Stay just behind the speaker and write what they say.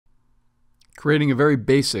creating a very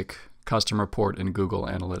basic custom report in Google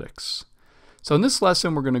Analytics. So in this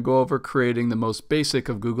lesson, we're going to go over creating the most basic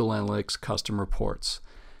of Google Analytics custom reports.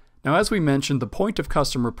 Now, as we mentioned, the point of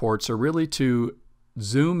custom reports are really to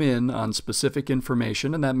zoom in on specific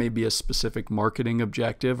information, and that may be a specific marketing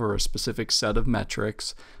objective or a specific set of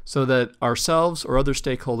metrics, so that ourselves or other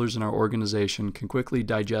stakeholders in our organization can quickly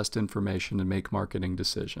digest information and make marketing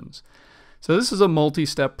decisions. So this is a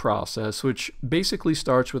multi-step process, which basically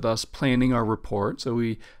starts with us planning our report. So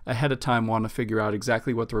we ahead of time want to figure out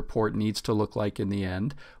exactly what the report needs to look like in the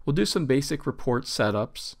end. We'll do some basic report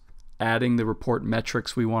setups, adding the report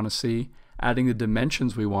metrics we want to see, adding the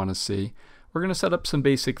dimensions we want to see. We're going to set up some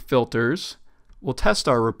basic filters. We'll test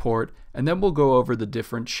our report, and then we'll go over the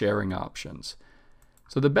different sharing options.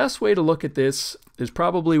 So the best way to look at this is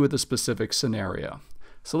probably with a specific scenario.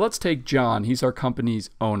 So let's take John. He's our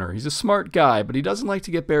company's owner. He's a smart guy, but he doesn't like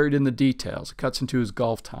to get buried in the details. It cuts into his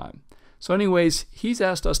golf time. So anyways, he's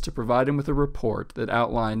asked us to provide him with a report that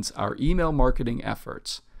outlines our email marketing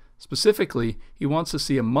efforts. Specifically, he wants to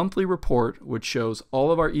see a monthly report which shows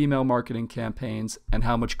all of our email marketing campaigns and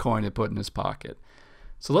how much coin it put in his pocket.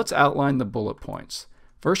 So let's outline the bullet points.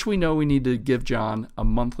 First, we know we need to give John a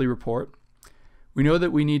monthly report. We know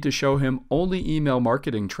that we need to show him only email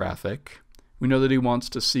marketing traffic. We know that he wants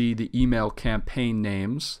to see the email campaign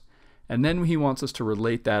names, and then he wants us to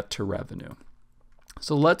relate that to revenue.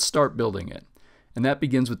 So let's start building it, and that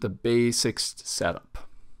begins with the basics setup.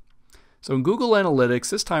 So in Google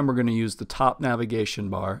Analytics, this time we're going to use the top navigation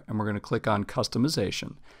bar, and we're going to click on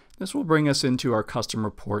Customization. This will bring us into our Custom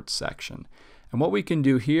Reports section. And what we can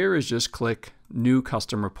do here is just click New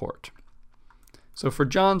Custom Report. So for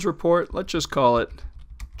John's report, let's just call it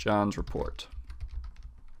John's Report.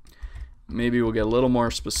 Maybe we'll get a little more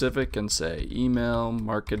specific and say email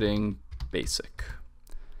marketing basic.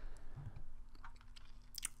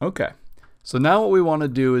 Okay, so now what we want to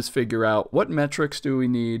do is figure out what metrics do we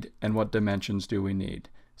need and what dimensions do we need.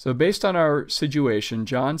 So based on our situation,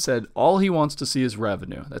 John said all he wants to see is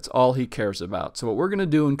revenue. That's all he cares about. So what we're going to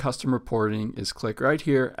do in custom reporting is click right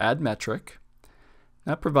here, Add Metric.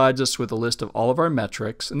 That provides us with a list of all of our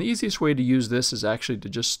metrics, and the easiest way to use this is actually to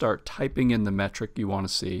just start typing in the metric you want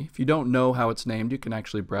to see. If you don't know how it's named, you can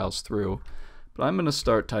actually browse through, but I'm going to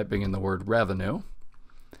start typing in the word revenue.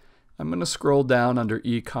 I'm going to scroll down under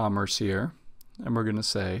e-commerce here, and we're going to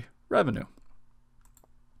say revenue.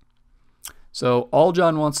 So all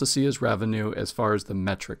John wants to see is revenue as far as the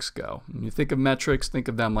metrics go. When you think of metrics, think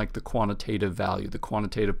of them like the quantitative value, the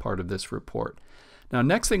quantitative part of this report. Now,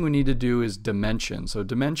 next thing we need to do is dimensions. So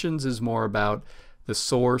dimensions is more about the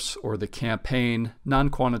source or the campaign,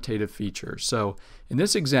 non-quantitative features. So in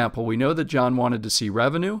this example, we know that John wanted to see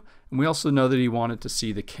revenue, and we also know that he wanted to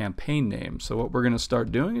see the campaign name. So what we're going to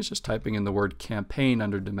start doing is just typing in the word campaign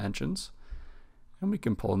under dimensions, and we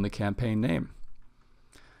can pull in the campaign name.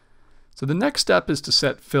 So the next step is to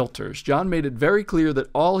set filters. John made it very clear that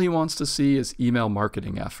all he wants to see is email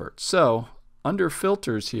marketing efforts. So under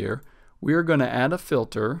filters here, we are going to add a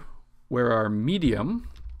filter where our medium,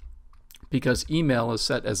 because email is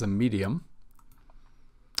set as a medium,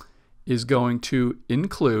 is going to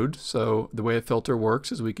include. So the way a filter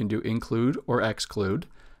works is we can do include or exclude.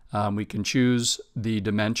 We can choose the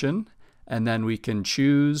dimension, and then we can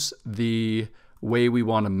choose the way we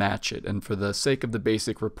want to match it. And for the sake of the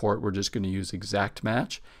basic report, we're just going to use exact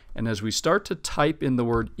match. And as we start to type in the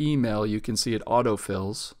word email, you can see it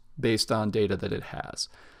autofills based on data that it has.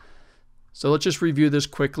 So let's just review this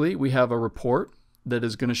quickly. We have a report that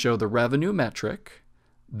is going to show the revenue metric,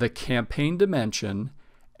 the campaign dimension,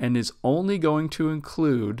 and is only going to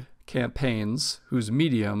include campaigns whose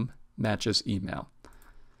medium matches email.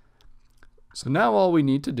 So now all we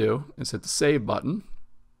need to do is hit the Save button,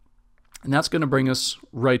 and that's going to bring us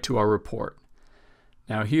right to our report.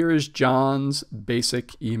 Now here is John's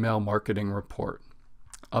basic email marketing report.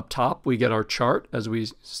 Up top, we get our chart, as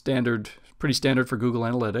pretty standard for Google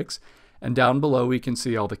Analytics. And down below, we can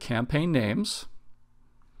see all the campaign names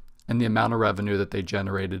and the amount of revenue that they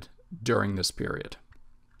generated during this period.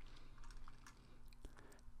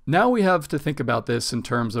 Now we have to think about this in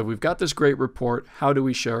terms of, we've got this great report, how do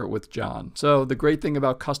we share it with John? So the great thing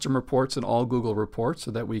about custom reports and all Google reports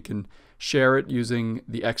so that we can share it using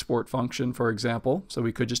the export function, for example. So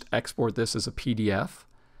we could just export this as a PDF,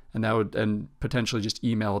 and that would potentially just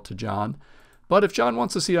email it to John. But if John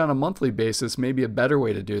wants to see it on a monthly basis, maybe a better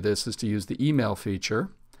way to do this is to use the email feature,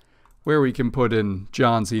 where we can put in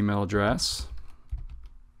John's email address.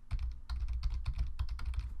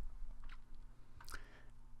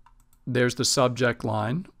 There's the subject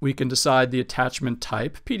line. We can decide the attachment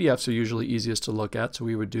type. PDFs are usually easiest to look at, so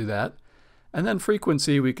we would do that. And then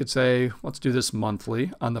frequency, we could say, let's do this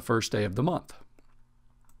monthly on the first day of the month.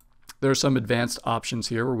 There are some advanced options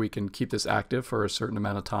here where we can keep this active for a certain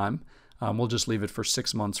amount of time. We'll just leave it for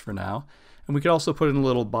 6 months for now. And we could also put in a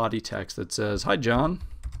little body text that says, "Hi, John.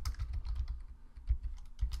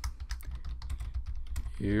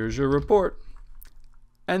 Here's your report."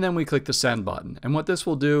 And then we click the send button. And what this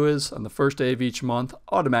will do is, on the first day of each month,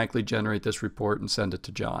 automatically generate this report and send it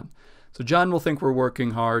to John. So John will think we're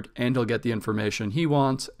working hard, and he'll get the information he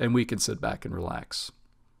wants, and we can sit back and relax.